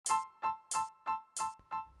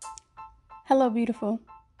Hello, beautiful.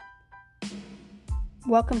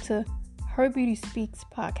 Welcome to Her Beauty Speaks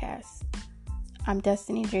podcast. I'm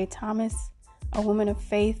Destiny J. Thomas, a woman of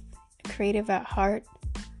faith, creative at heart,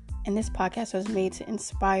 and this podcast was made to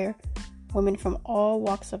inspire women from all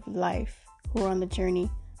walks of life who are on the journey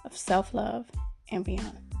of self-love and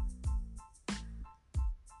beyond.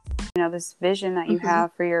 You know, this vision that you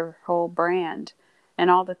have for your whole brand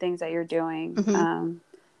and all the things that you're doing.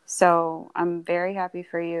 So I'm very happy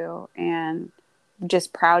for you and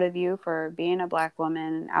just proud of you for being a Black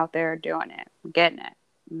woman out there doing it, getting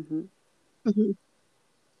it.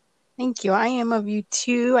 Thank you. I am of you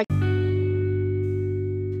too.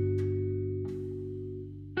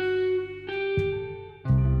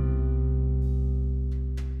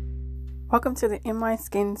 Welcome to the In My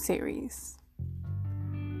Skin series.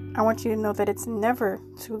 I want you to know that it's never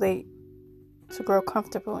too late to grow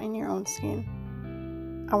comfortable in your own skin.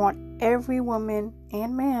 I want every woman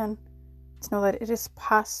and man to know that it is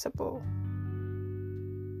possible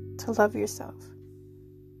to love yourself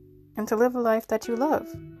and to live a life that you love.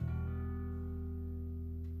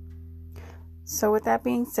 So with that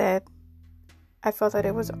being said, I felt that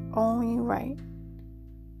it was only right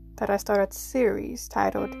that I start a series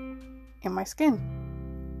titled In My Skin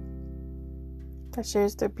that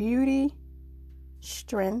shares the beauty,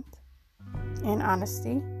 strength, and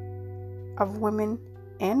honesty of women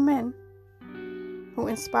and men who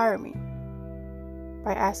inspire me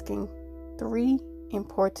by asking 3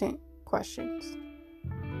 important questions,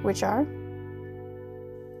 which are: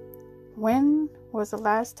 when was the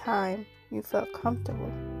last time you felt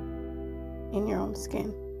comfortable in your own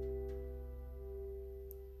skin?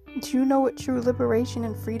 Do you know what true liberation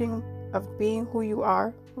and freedom of being who you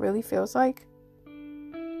are really feels like?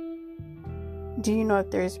 Do you know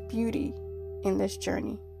that there is beauty in this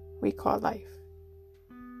journey we call life?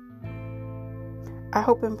 I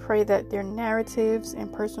hope and pray that their narratives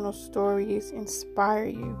and personal stories inspire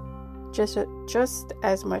you just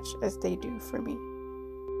as much as they do for me.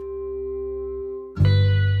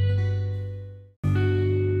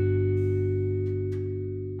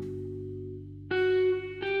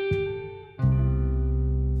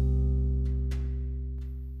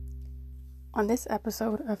 On this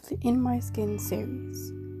episode of the In My Skin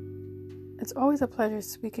series, it's always a pleasure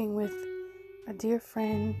speaking with a dear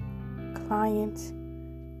friend, client,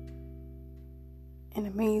 an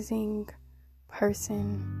amazing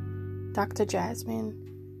person, Dr. Jasmine.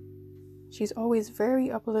 She's always very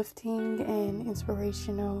uplifting and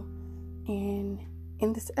inspirational. And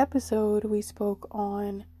in this episode, we spoke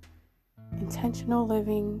on intentional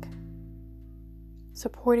living,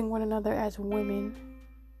 supporting one another as women,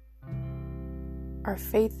 our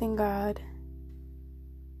faith in God,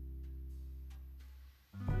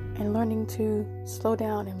 and learning to slow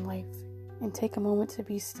down in life and take a moment to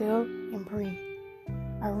be still and breathe.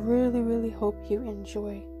 I really, really hope you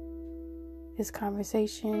enjoy this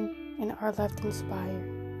conversation and are left inspired.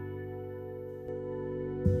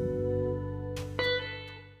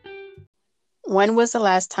 When was the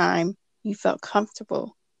last time you felt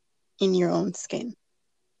comfortable in your own skin?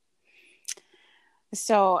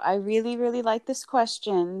 So I really, really like this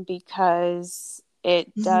question because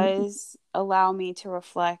it does allow me to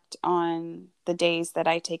reflect on the days that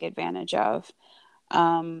I take advantage of.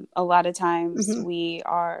 A lot of times we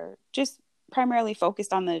are just primarily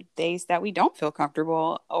focused on the days that we don't feel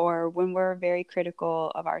comfortable or when we're very critical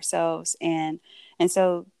of ourselves. And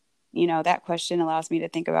so, you know, that question allows me to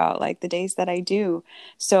think about like the days that I do.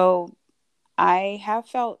 So I have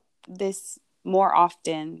felt this more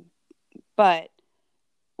often, but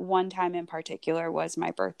one time in particular was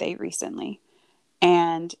my birthday recently.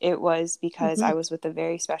 And it was because I was with a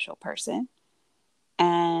very special person.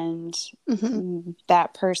 And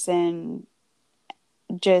that person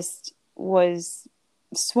just was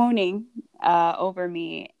swooning over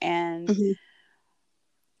me. And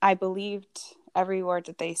I believed every word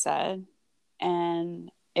that they said.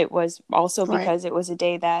 And it was also because it was a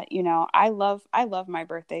day that, you know, I love my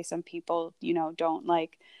birthday. Some people, you know, don't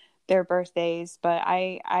like their birthdays, but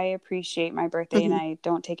I appreciate my birthday and I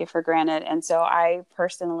don't take it for granted. And so I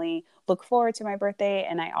personally look forward to my birthday.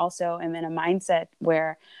 And I also am in a mindset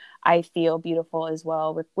where I feel beautiful as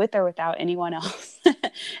well with or without anyone else,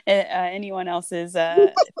 anyone else's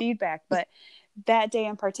feedback. But that day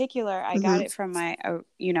in particular, I got it from my,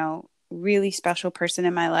 you know, really special person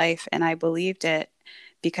in my life. And I believed it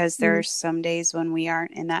because there are some days when we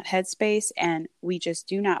aren't in that headspace and we just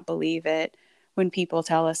do not believe it. When people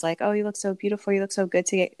tell us like, oh, you look so beautiful, you look so good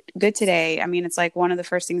today. I mean, it's like one of the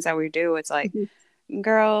first things that we do. It's like,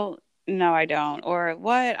 girl, no, I don't. Or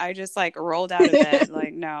what? I just like rolled out of bed.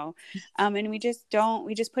 Like, no. And we just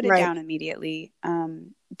put it Right. down immediately.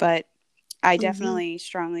 But I Mm-hmm. definitely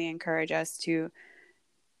strongly encourage us to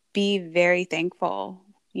be very thankful,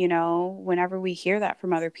 you know, whenever we hear that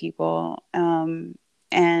from other people. And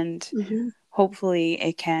Mm-hmm. hopefully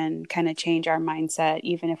it can kind of change our mindset.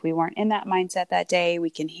 Even if we weren't in that mindset that day, we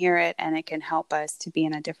can hear it and it can help us to be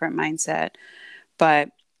in a different mindset. But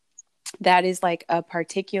that is like a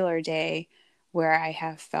particular day where I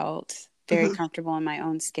have felt very Mm-hmm. comfortable in my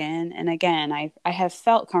own skin. And again, I have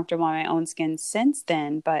felt comfortable in my own skin since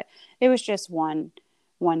then, but it was just one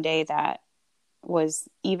day that was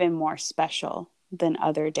even more special than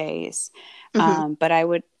other days. Mm-hmm. But I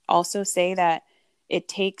would also say that it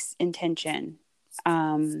takes intention.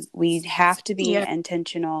 We have to be Yeah.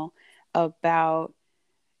 intentional about,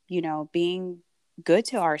 you know, being good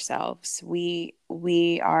to ourselves. We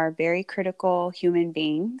are very critical human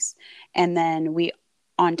beings, and then we,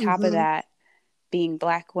 on top of Mm-hmm. that, being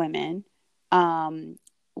Black women, um,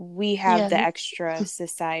 we have Yeah. the extra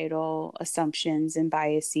societal assumptions and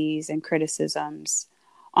biases and criticisms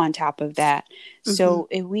on top of that. Mm-hmm. So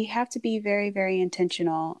if we have to be very, very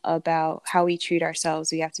intentional about how we treat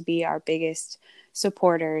ourselves. We have to be our biggest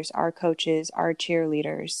supporters, our coaches, our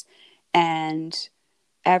cheerleaders. And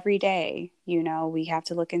every day, you know, we have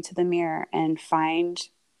to look into the mirror and find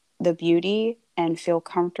the beauty and feel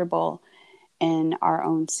comfortable in our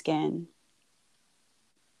own skin.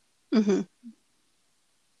 Mm-hmm.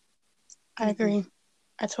 I Mm-hmm. agree.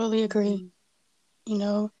 I totally agree. Mm-hmm. You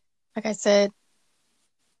know, like I said,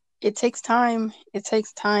 it takes time. It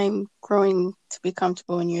takes time growing to be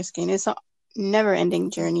comfortable in your skin. It's a never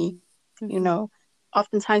ending journey. Mm-hmm. You Mm-hmm. know,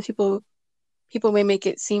 oftentimes people may make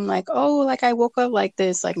it seem like, oh, like I woke up like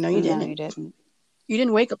this. Like, no, you No, you didn't. didn't. You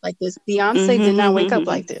didn't wake up like this. Beyonce did not wake up Mm-hmm.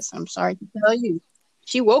 like this. I'm sorry to tell you.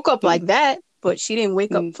 She woke up like that, but she didn't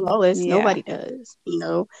wake up flawless. Yeah. Nobody does,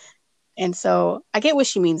 And so I get what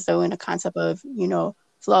she means though in the concept of,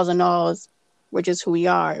 flaws and alls, we're just who we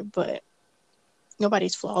are, but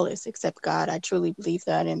nobody's flawless except God. I truly believe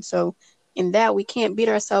that. And so in that we can't beat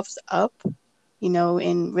ourselves up,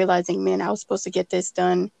 in realizing, man, I was supposed to get this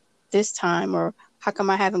done this time, or how come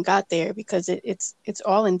I haven't got there? Because it's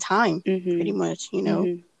all in time, pretty Mm-hmm. much.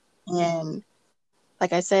 Mm-hmm. And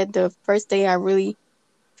like I said, the first day I really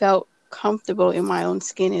felt comfortable in my own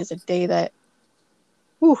skin is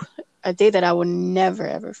whew, a day that I will never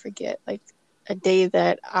ever forget. Like a day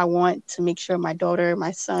that I want to make sure my daughter,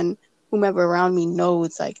 my son, whomever around me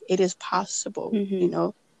knows like it is possible. Mm-hmm.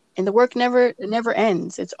 And the work never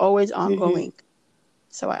ends. It's always Mm-hmm. ongoing.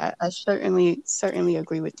 So I certainly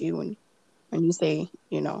agree with you when you say,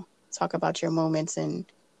 talk about your moments and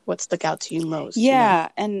what stuck out to you most. Yeah,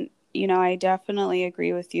 and you know, I definitely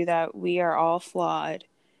agree with you that we are all flawed,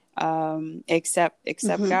 except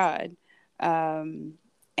Mhm. God. Um,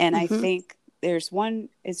 and I Mhm. think it's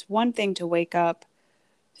one thing to wake up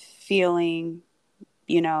feeling,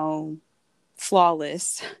 you know,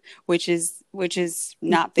 flawless, which is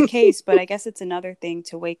not the case, but I guess it's another thing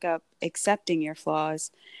to wake up accepting your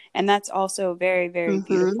flaws, and that's also very, very Mhm.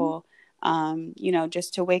 beautiful. You know,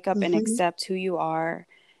 just to wake up and Mhm. accept who you are,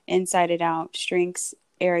 inside and out, strengths,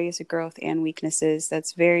 areas of growth, and weaknesses.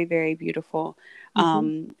 That's very, very beautiful.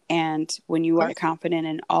 Mhm. And when you are Right. confident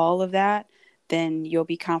in all of that, then you'll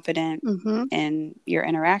be confident Mhm. in your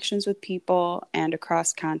interactions with people and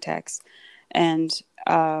across contexts. And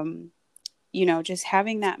you know, just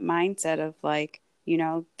having that mindset of like, you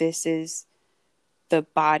know, this is the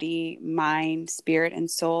body, mind, spirit,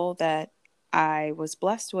 and soul that I was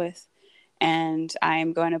blessed with. And I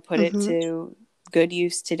am going to put it Mhm. to good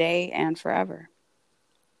use today and forever.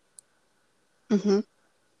 Mhm.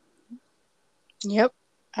 Yep.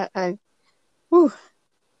 Whew,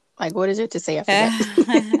 like what is it to say after that?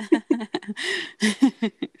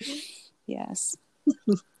 Yes.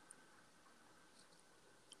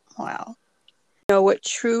 Wow. You know what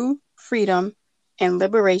true freedom and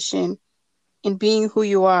liberation in being who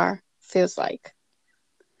you are feels like.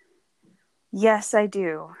 Yes, I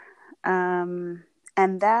do. And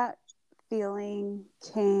that feeling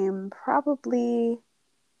came probably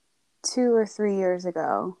 2 or 3 years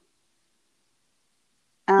ago.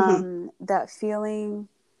 Mhm. That feeling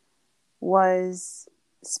was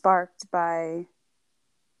sparked by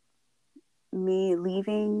me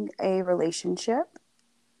leaving a relationship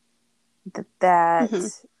that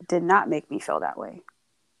Mhm. did not make me feel that way.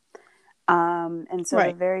 And so the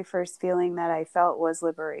Right. very first feeling that I felt was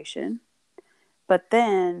liberation. But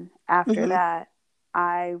then after Mhm. that,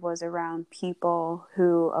 I was around people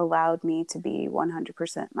who allowed me to be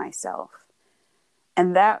 100% myself.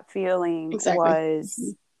 And that feeling Exactly. was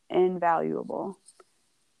Mhm. invaluable.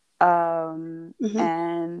 Mm-hmm.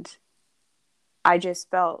 And I just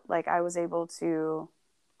felt like I was able to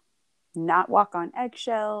not walk on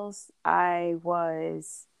eggshells. I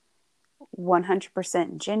was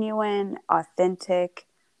 100% genuine, authentic,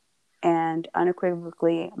 and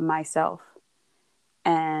unequivocally myself.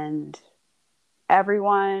 And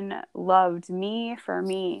everyone loved me for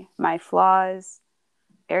me, my flaws,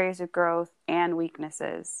 areas of growth, and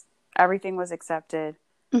weaknesses. Everything was accepted.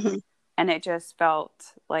 Mm-hmm. And it just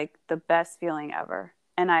felt like the best feeling ever.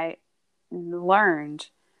 And I learned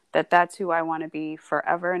that that's who I want to be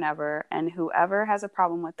forever and ever. And whoever has a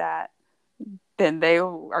problem with that, then they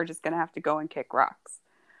are just going to have to go and kick rocks.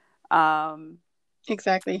 Um,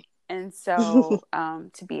 Exactly. and so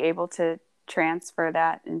to be able to transfer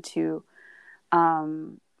that into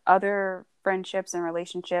other friendships and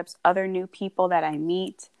relationships, other new people that I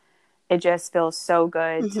meet, it just feels so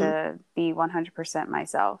good Mm-hmm. to be 100%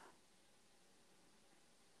 myself.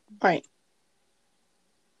 Right.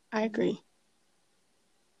 I agree.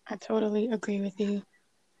 I totally agree with you.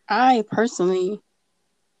 I personally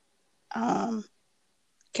um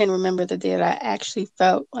can remember the day that I actually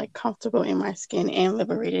felt like comfortable in my skin and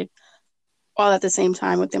liberated all at the same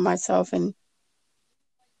time within myself. And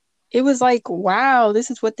it was like, wow, this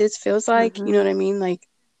is what this feels like. You know Mm-hmm. what I mean? Like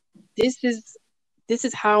this is this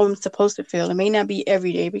is how I'm supposed to feel. It may not be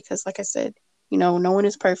every day because like I said, no one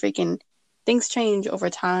is perfect and things change over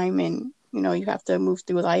time and you have to move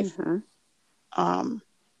through life Mm-hmm.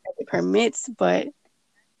 as it permits. But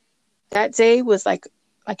that day was like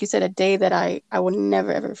you said, a day that I will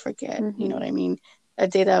never ever forget. You know Mm-hmm. what I mean? A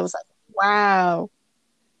day that I was like, wow,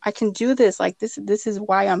 I can do this. Like this is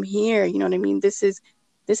why I'm here. You know what I mean? This is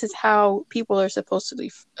how people are supposed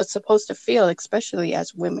to feel, especially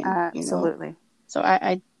as women. Absolutely. So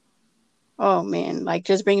I oh man, like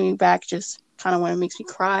just bringing me back just kind of want to makes me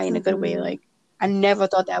cry in a good way. Mm-hmm. Like I never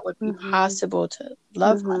thought that would be Mm-hmm. possible to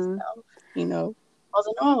love Mm-hmm. myself, you know.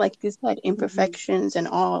 Although all like these like Mm-hmm. imperfections and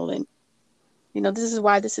all, and this is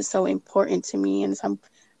why this is so important to me, and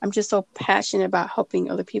I'm just so passionate about helping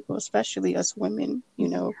other people, especially us women,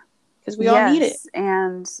 because we all need it. Yes.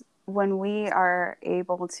 And when we are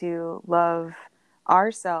able to love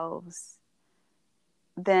ourselves,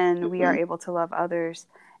 then we are Hmm. able to love others.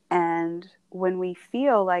 And when we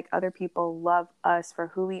feel like other people love us for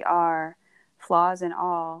who we are, flaws and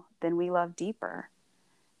all, then we love deeper.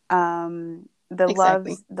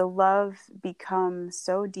 Exactly. The love becomes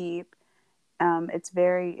so deep.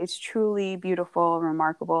 It's truly beautiful,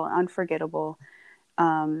 remarkable, unforgettable.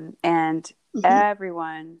 And Hmm.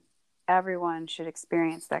 everyone, everyone should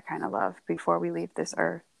experience that kind of love before we leave this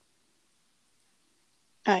earth.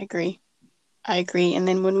 I agree. I agree. And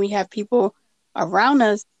then when we have people around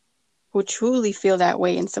us who truly feel that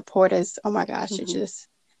way and support us, oh my gosh, Mm-hmm.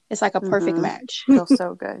 it's like a perfect Mm-hmm. match. Feels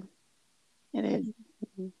so good. It is.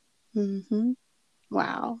 Mm-hmm. Hmm.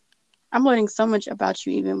 Wow. I'm learning so much about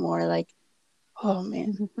you even more. Like, oh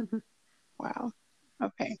man, wow.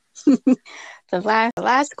 Okay. The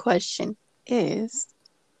last question is,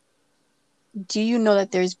 do you know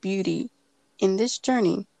that there's beauty in this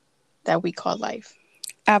journey that we call life?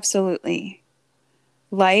 Absolutely.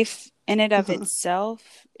 Life in and of Hmm.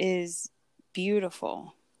 itself is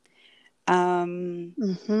beautiful.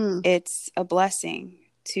 Hmm. It's a blessing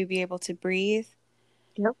to be able to breathe,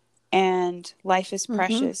 Yep. and life is Hmm.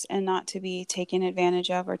 precious and not to be taken advantage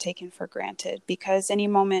of or taken for granted because any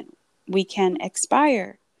moment we can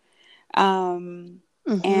expire. Um,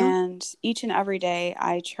 Hmm. and each and every day,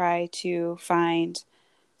 I try to find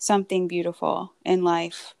something beautiful in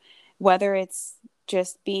life, whether it's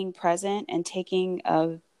just being present and taking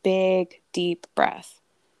a big, deep breath.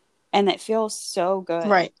 And it feels so good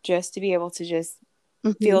Right. just to be able to just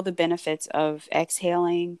Hmm. feel the benefits of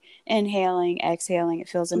exhaling, inhaling, exhaling. It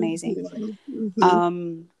feels amazing. Hmm.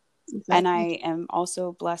 Um, and Exactly. I am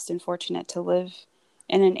also blessed and fortunate to live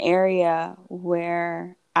in an area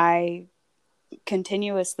where I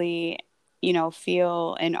continuously,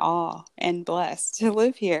 feel in awe and blessed to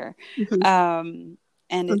live here. Hmm. Um,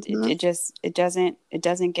 and Hmm. it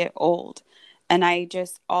doesn't get old. And I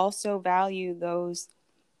just also value those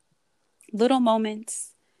little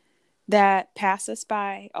moments that pass us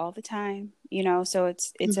by all the time, so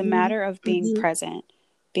it's a Hmm. matter of Hmm.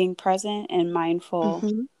 being present and mindful,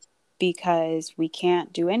 Hmm. because we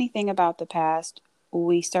can't do anything about the past.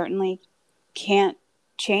 We certainly can't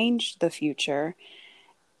change the future.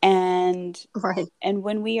 And Right. and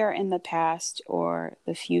when we are in the past or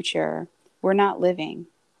the future, we're not living.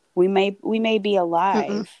 We may be Mm-mm.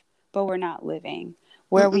 alive, but we're not living.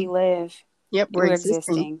 Where we Mm-mm. live, Yep, we're we're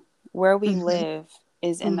existing. existing. Where we Hmm. live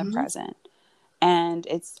is in the Hmm. present. And And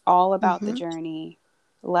it's all about the Mhm. journey,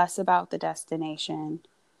 less about the destination,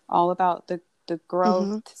 all about the Mhm.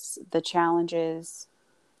 growths, the challenges,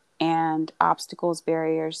 and obstacles,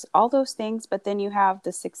 barriers, all those things. But then you have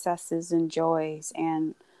the successes and joys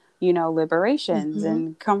and, liberations Mhm.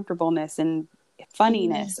 and comfortableness and Yeah.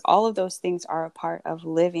 funniness. All of those things are a part of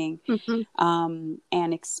living, Mhm.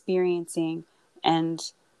 and experiencing, and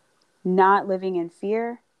not living in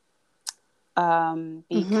fear, Mhm.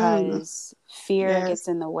 because fear Yes. gets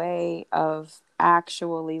in the way of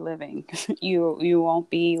actually living. You won't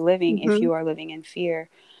be living if Mhm. you are living in fear.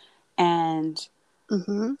 And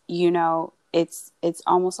Mhm. it's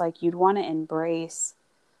almost like you'd want to embrace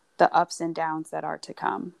the ups and downs that are to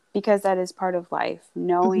come, because that is part of life, Mhm.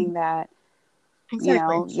 knowing that,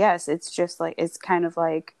 Exactly. yes, it's just like, it's kind of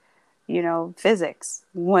like, physics.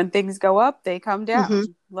 When things go up, they come Mhm.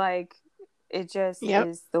 down. Like, it just Yep.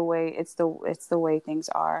 is the way, it's the way things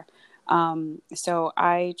are. So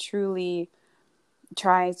I truly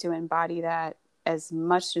try to embody that as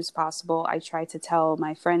much as possible. I try to tell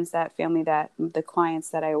my friends that, family that, the clients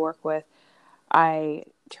that I work with, I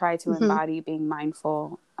try to Mhm. embody being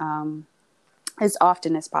mindful, as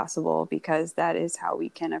often as possible, because that is how we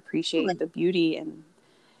can appreciate Right. the beauty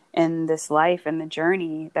in this life and the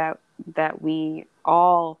journey that we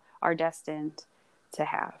all are destined to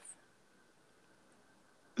have.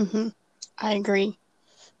 Mhm. I agree.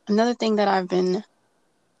 Another thing that I've been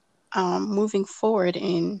moving forward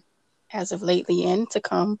in as of lately and to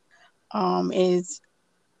come is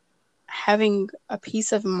having a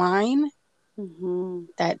peace of mind Mm-hmm.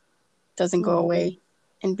 that doesn't go Mm-hmm. away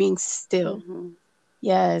and being still. Mm-hmm.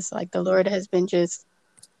 Yes, like the Lord has been just,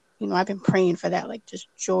 I've been praying for that, like just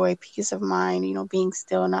joy, peace of mind, being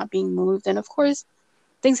still, not being moved. And of course,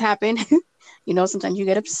 things happen. Sometimes you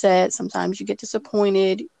get upset, sometimes you get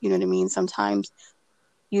disappointed, you know what I mean? Sometimes,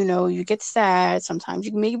 you get sad, sometimes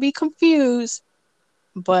you may be confused,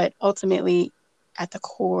 but ultimately at the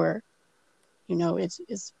core,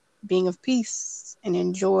 it's being of peace and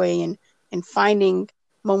in joy and finding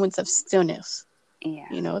moments of stillness. Yeah.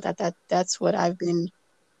 That's what I've been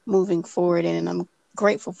moving forward in, and I'm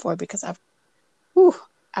grateful for it because whew,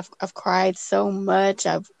 I've cried so much.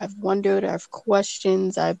 I've wondered, I've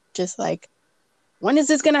questions. I've just like, when is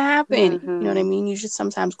this gonna happen? You know what I Mm-hmm. mean? You just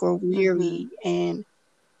sometimes grow Mm-hmm. weary, and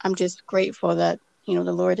I'm just grateful that the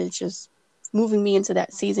Lord is just moving me into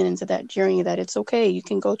that season, into that journey. That it's okay. You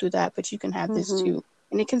can go through that, but you can have this Mm-hmm. too,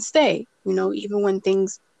 and it can stay. Even when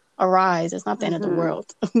things arise, it's not the end of the Mm-hmm. world.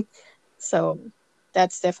 So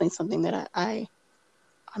that's definitely something that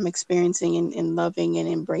I'm experiencing and loving and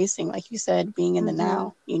embracing, like you said, being in the Mm-hmm.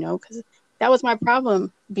 now, because that was my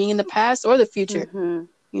problem, being in the past or the future. Mm-hmm.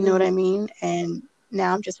 You know what I mean? And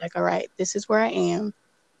now I'm just like, all right, this is where I am.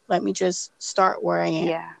 Let me just start where I am,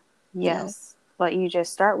 Yeah. you know? Yes. Let you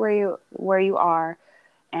just start where you are,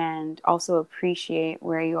 and also appreciate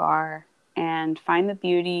where you are, and find the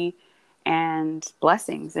beauty and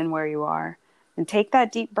blessings in where you are, and take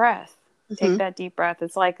that deep breath. Take Hmm. that deep breath.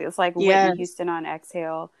 It's like Whitney Yes. Houston on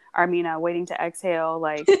Exhale. I mean, Waiting to Exhale.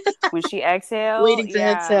 Like, when she exhale, Waiting to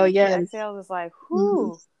yeah, exhale. when she Yes. exhales, it's like, Hmm.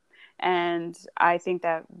 whoo. And I think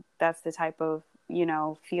that that's the type of,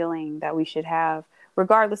 feeling that we should have,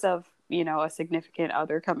 regardless of, a significant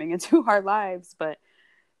other coming into our lives. But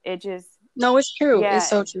it just, No, it's true. It's yeah,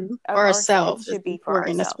 so true. For or it ourselves, it's should be for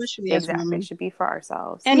important, ourselves. especially as Exactly. It women should be for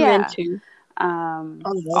ourselves. and men Yeah. too. Um,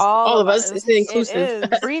 All of us. all All of of us. us. It's It inclusive.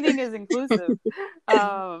 is. Breathing is inclusive.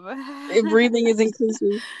 Um, Breathing is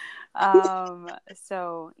inclusive.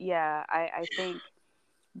 so yeah, I think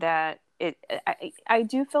that I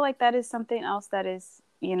do feel like that is something else that is,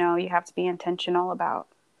 you have to be intentional about,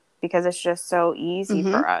 because it's just so easy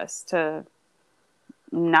Hmm. for us to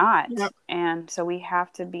not. Yep. And so we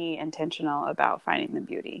have to be intentional about finding the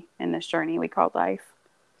beauty in this journey we call life.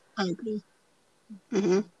 I agree.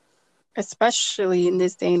 Hmm. Especially in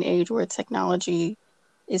this day and age where technology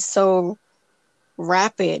is so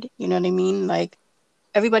rapid. You know what I mean? Like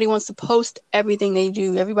everybody wants to post everything they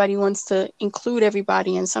do. Everybody wants to include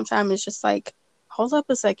everybody. And sometimes it's just like, hold up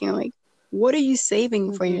a second. Like, what are you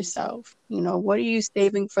saving for Mm-hmm. yourself? What are you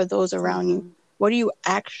saving for those around you? Mm-hmm. What are you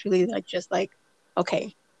actually like, just like,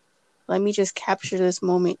 okay, let me just capture this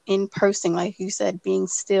moment in person. Like you said, being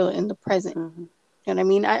still in the present. Mm-hmm. You know what I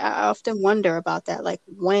mean? I often wonder about that. Like,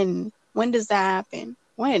 when does that happen?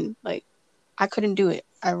 When? Like, I couldn't do it.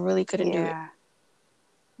 I really couldn't do it. Yeah.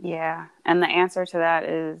 Yeah. And the answer to that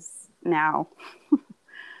is now.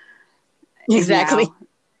 Is Exactly. now.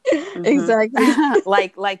 Mm-hmm. Exactly.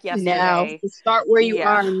 like Now. yesterday. Start where you Yeah.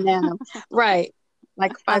 are now. Right.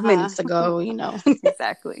 Like 5 minutes Uh-huh. ago.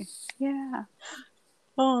 Exactly. Yeah.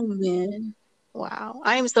 Oh man. Wow.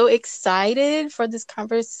 I am so excited for this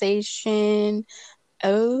conversation.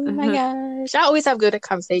 Oh my gosh. I always have good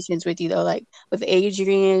conversations with you though, like with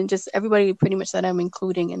Adrian, just everybody pretty much that I'm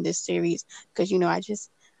including in this series. Because,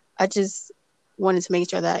 I just wanted to make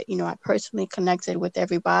sure that, I personally connected with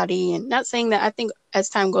everybody. And not saying that I think as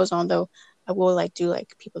time goes on though, I will do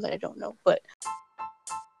people that I don't know. But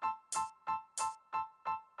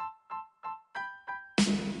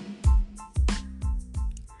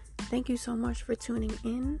thank you so much for tuning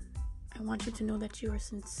in. I want you to know that you are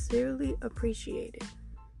sincerely appreciated.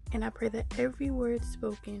 And I pray that every word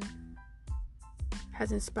spoken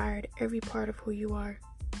has inspired every part of who you are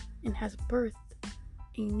and has birthed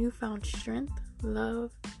a newfound strength,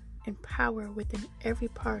 love, and power within every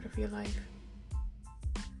part of your life.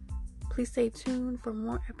 Please stay tuned for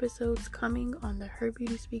more episodes coming on the Her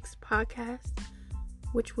Beauty Speaks podcast,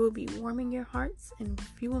 which will be warming your hearts and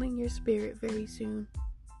fueling your spirit very soon.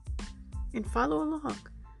 And follow along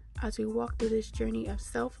as we walk through this journey of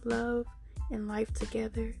self-love and life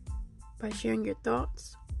together by sharing your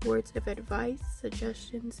thoughts, words of advice,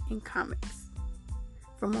 suggestions, and comments.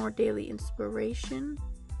 For more daily inspiration,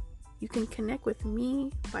 you can connect with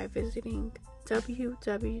me by visiting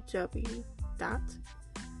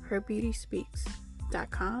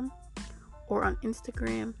www.herbeautyspeaks.com or on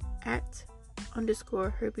Instagram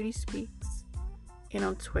 @_herbeautyspeaks and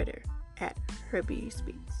on Twitter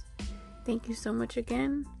 @herbeautyspeaks. Thank you so much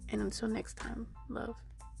again, and until next time, love.